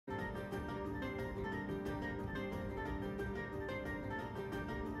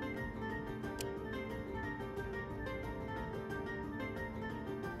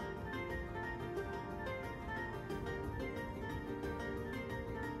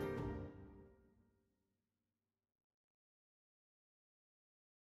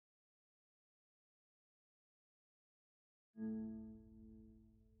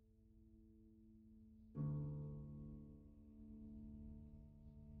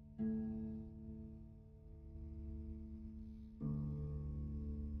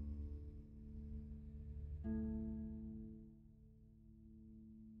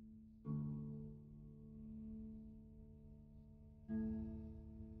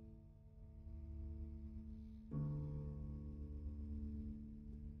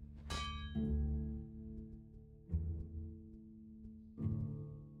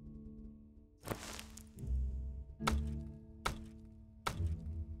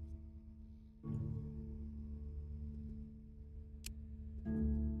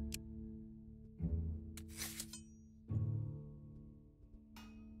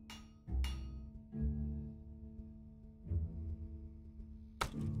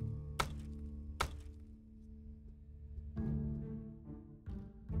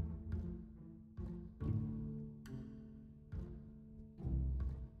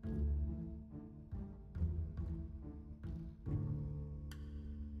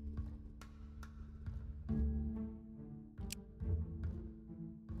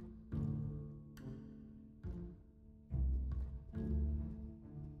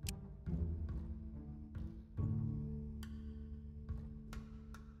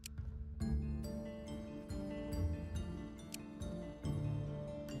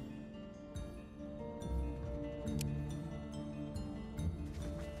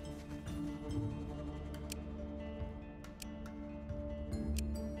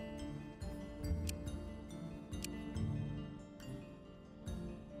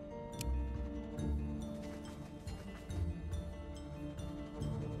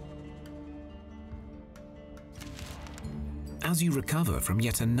As you recover from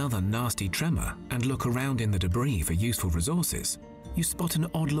yet another nasty tremor and look around in the debris for useful resources, you spot an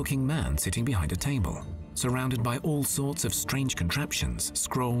odd-looking man sitting behind a table, surrounded by all sorts of strange contraptions,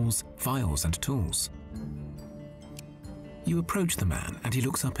 scrolls, files, and tools. You approach the man and he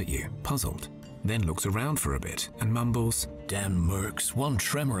looks up at you, puzzled, then looks around for a bit and mumbles, "Damn mercs, one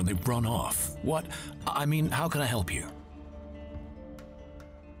tremor and they've run off. What? I mean, how can I help you?"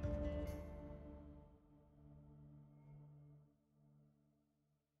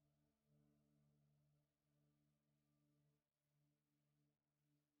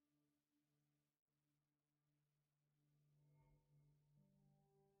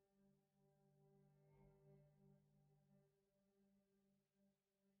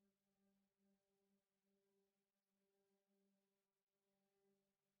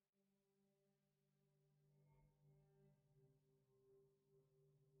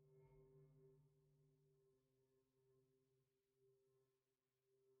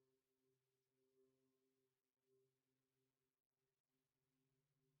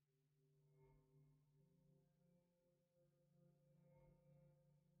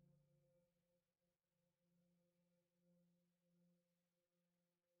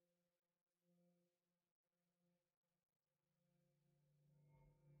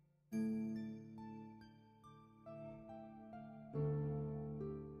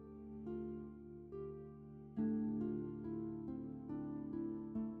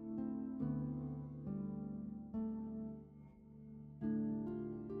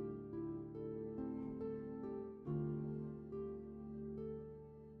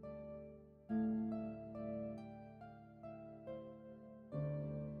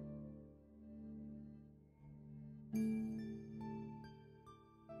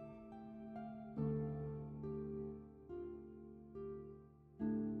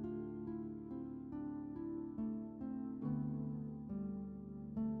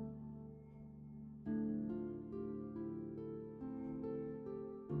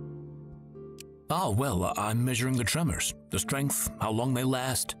 "Ah, well, I'm measuring the tremors, the strength, how long they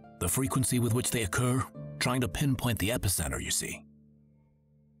last, the frequency with which they occur, trying to pinpoint the epicenter, you see."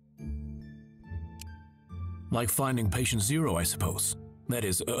 "Like finding patient zero, I suppose. That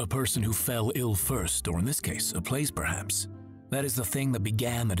is, a person who fell ill first, or in this case, a place perhaps. That is the thing that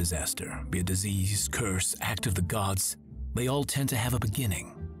began the disaster, be it disease, curse, act of the gods. They all tend to have a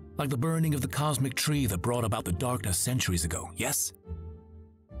beginning, like the burning of the cosmic tree that brought about the darkness centuries ago, yes?"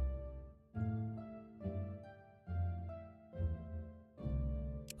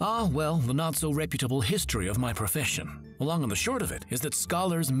 "Ah, well, the not-so-reputable history of my profession. The long and the short of it is that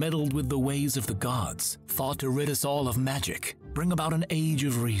scholars meddled with the ways of the gods, thought to rid us all of magic, bring about an age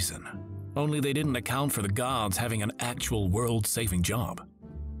of reason. Only they didn't account for the gods having an actual world-saving job.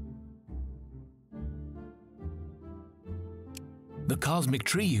 The cosmic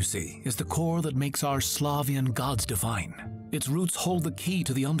tree, you see, is the core that makes our Slavian gods divine. Its roots hold the key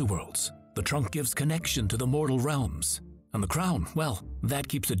to the underworlds. The trunk gives connection to the mortal realms. And the crown, well, that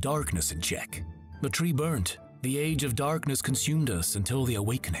keeps the darkness in check. The tree burnt. The age of darkness consumed us until the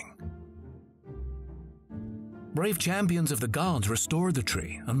awakening. Brave champions of the gods restored the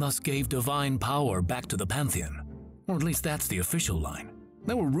tree and thus gave divine power back to the pantheon. Or at least that's the official line.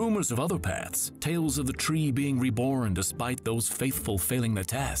 There were rumors of other paths, tales of the tree being reborn despite those faithful failing their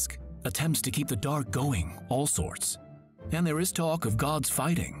task, attempts to keep the dark going, all sorts. And there is talk of gods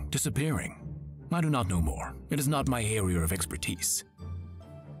fighting, disappearing. I do not know more. It is not my area of expertise.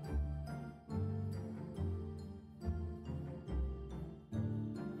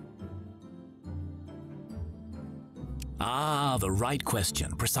 Ah, the right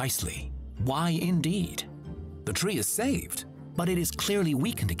question, precisely. Why indeed? The tree is saved, but it is clearly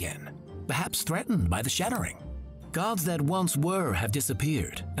weakened again, perhaps threatened by the Shattering. Gods that once were have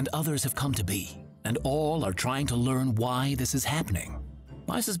disappeared, and others have come to be, and all are trying to learn why this is happening.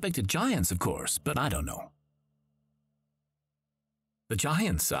 I suspected giants, of course, but I don't know. The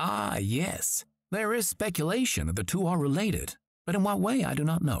giants, ah, yes. There is speculation that the two are related, but in what way I do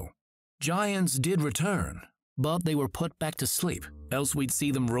not know. Giants did return, but they were put back to sleep, else we'd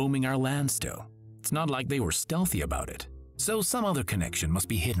see them roaming our land still. It's not like they were stealthy about it, so some other connection must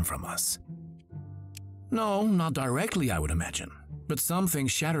be hidden from us. No, not directly, I would imagine, but something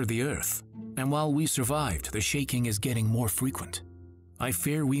shattered the earth, and while we survived, the shaking is getting more frequent. I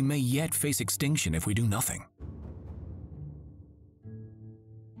fear we may yet face extinction if we do nothing.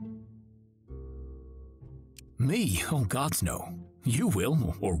 Me? Oh gods no. You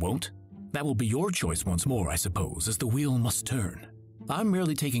will, or won't. That will be your choice once more, I suppose, as the wheel must turn. I'm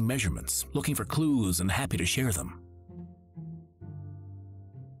merely taking measurements, looking for clues, and happy to share them.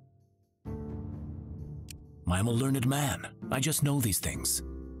 I am a learned man. I just know these things.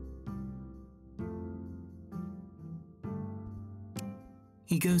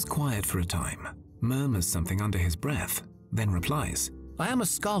 He goes quiet for a time, murmurs something under his breath, then replies, I am a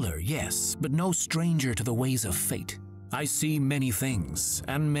scholar, yes, but no stranger to the ways of fate. I see many things,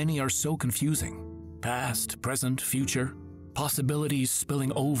 and many are so confusing. Past, present, future, possibilities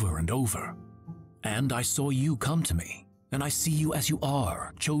spilling over and over. And I saw you come to me, and I see you as you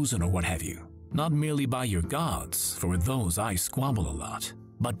are, chosen or what have you. Not merely by your gods, for with those I squabble a lot,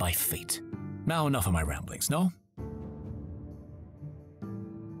 but by fate. Now enough of my ramblings, no?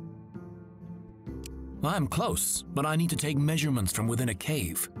 I'm close, but I need to take measurements from within a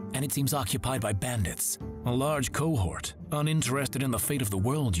cave, and it seems occupied by bandits. A large cohort, uninterested in the fate of the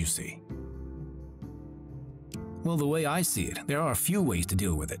world, you see. Well, the way I see it, there are a few ways to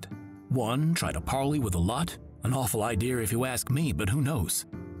deal with it. One, try to parley with the lot. An awful idea if you ask me, but who knows.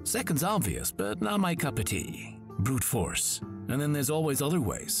 Second's obvious, but not my cup of tea. Brute force. And then there's always other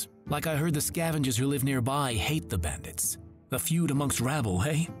ways. Like I heard the scavengers who live nearby hate the bandits. A feud amongst rabble,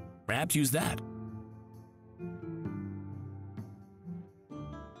 hey? Perhaps use that.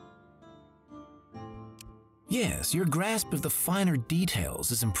 Yes, your grasp of the finer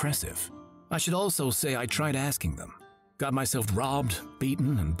details is impressive. I should also say I tried asking them. Got myself robbed,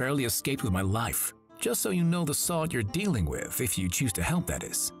 beaten, and barely escaped with my life. Just so you know the sort you're dealing with, if you choose to help, that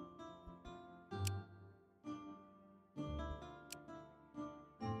is.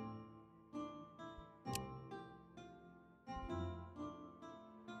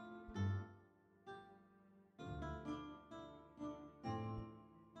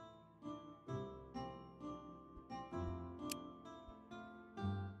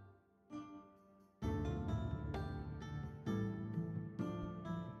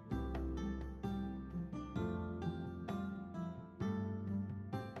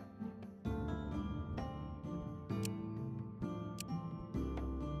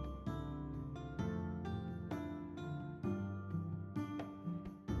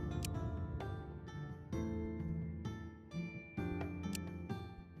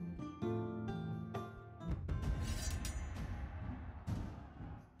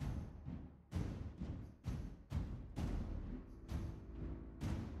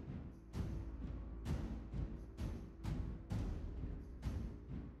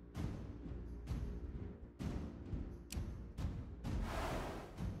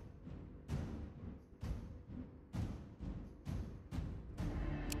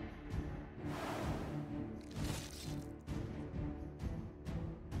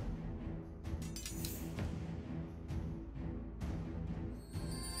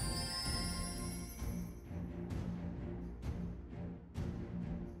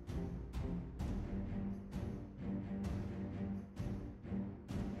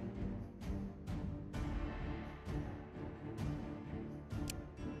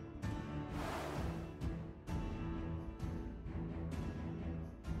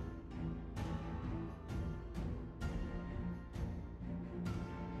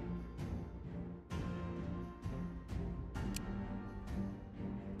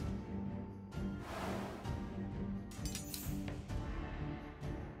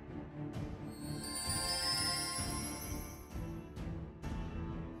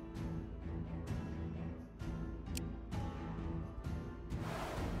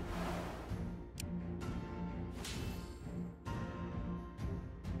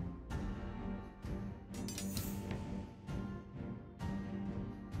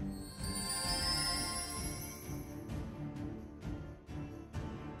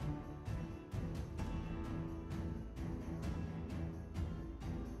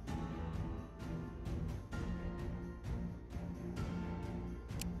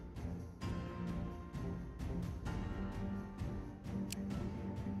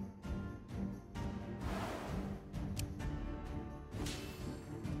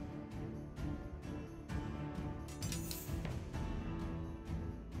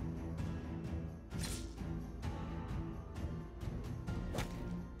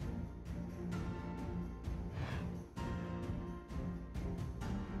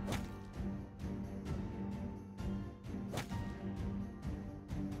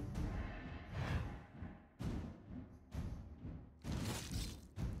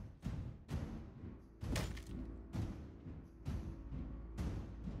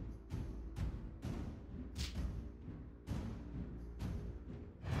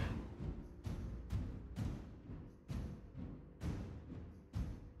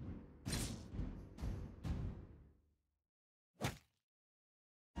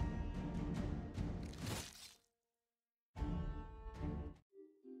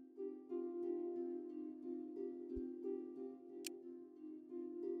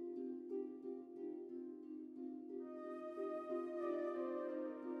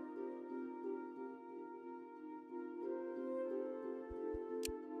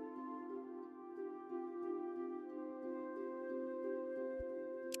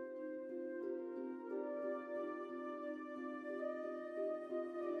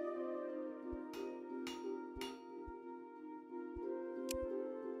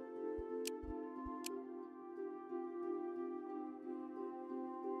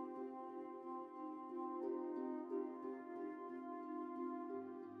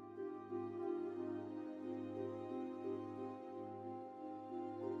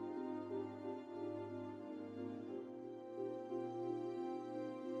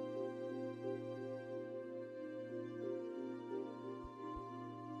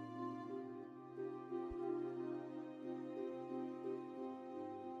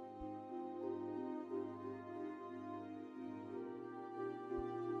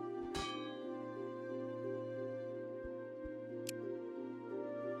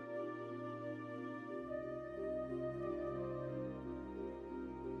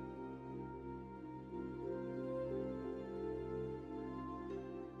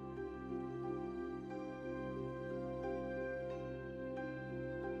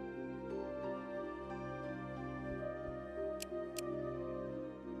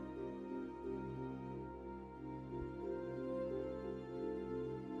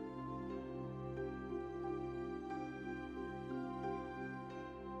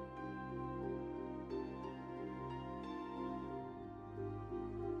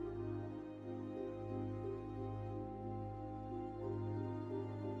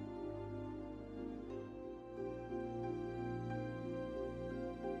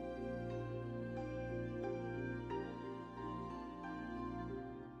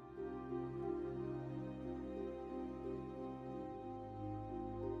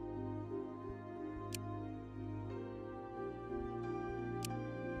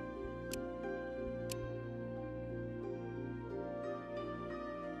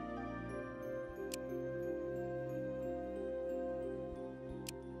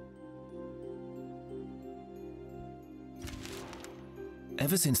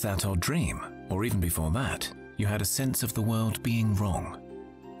 Ever since that odd dream, or even before that, you had a sense of the world being wrong.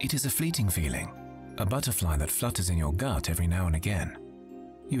 It is a fleeting feeling, a butterfly that flutters in your gut every now and again.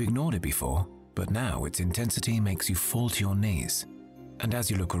 You ignored it before, but now its intensity makes you fall to your knees. And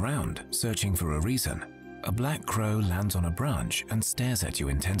as you look around, searching for a reason, a black crow lands on a branch and stares at you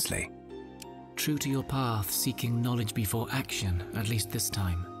intensely. True to your path, seeking knowledge before action, at least this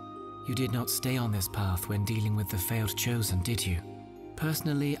time. You did not stay on this path when dealing with the failed chosen, did you?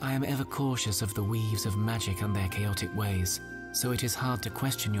 Personally, I am ever cautious of the weaves of magic and their chaotic ways, so it is hard to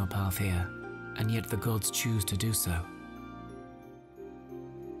question your path here, and yet the gods choose to do so.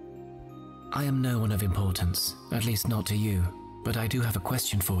 I am no one of importance, at least not to you, but I do have a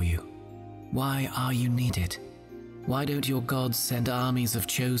question for you. Why are you needed? Why don't your gods send armies of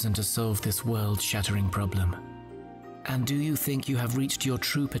chosen to solve this world-shattering problem? And do you think you have reached your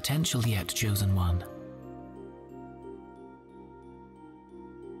true potential yet, Chosen One?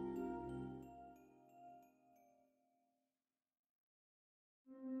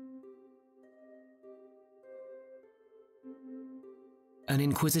 An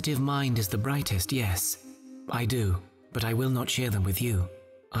inquisitive mind is the brightest, yes. I do, but I will not share them with you.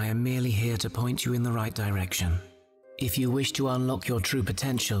 I am merely here to point you in the right direction. If you wish to unlock your true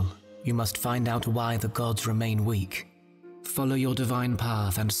potential, you must find out why the gods remain weak. Follow your divine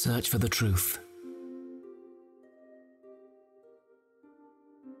path and search for the truth.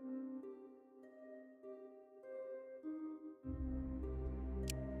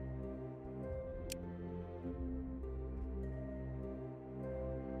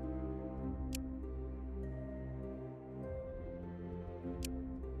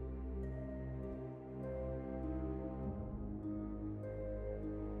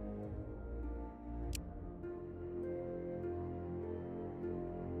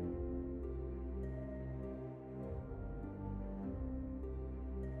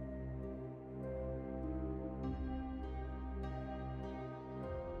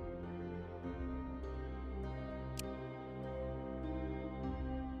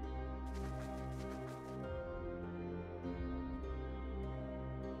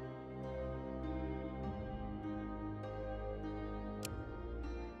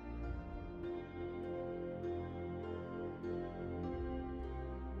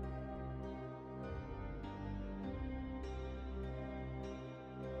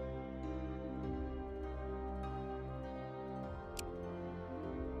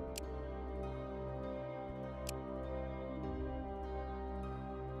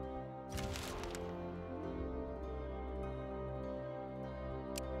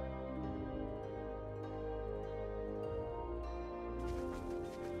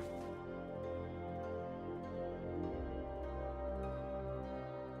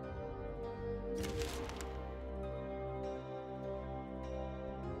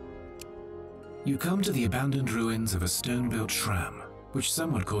 You come to the abandoned ruins of a stone-built shram, which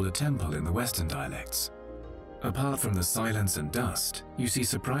some would call a temple in the Western dialects. Apart from the silence and dust, you see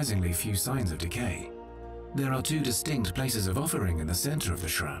surprisingly few signs of decay. There are two distinct places of offering in the center of the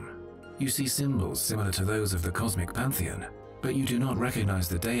shram. You see symbols similar to those of the cosmic pantheon, but you do not recognize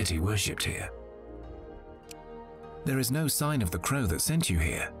the deity worshipped here. There is no sign of the crow that sent you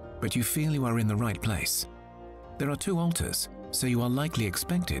here, but you feel you are in the right place. There are two altars, so you are likely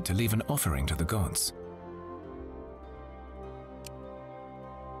expected to leave an offering to the gods.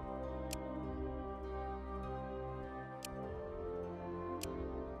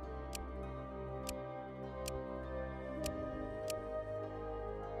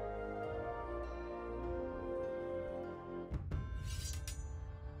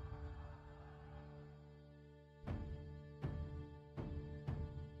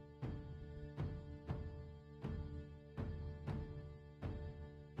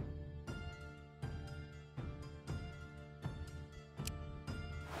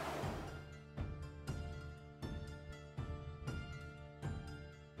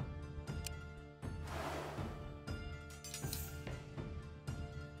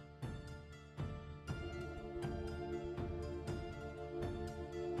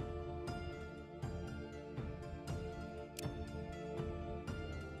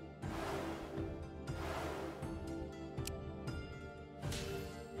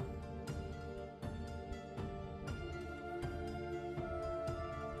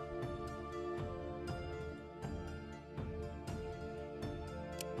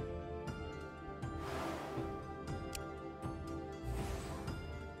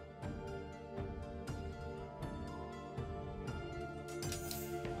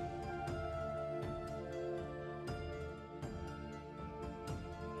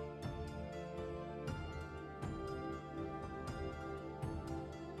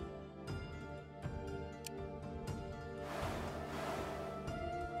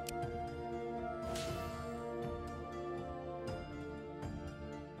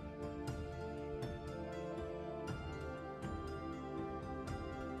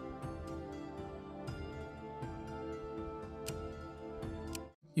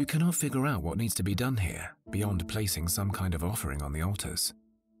 You cannot figure out what needs to be done here, beyond placing some kind of offering on the altars.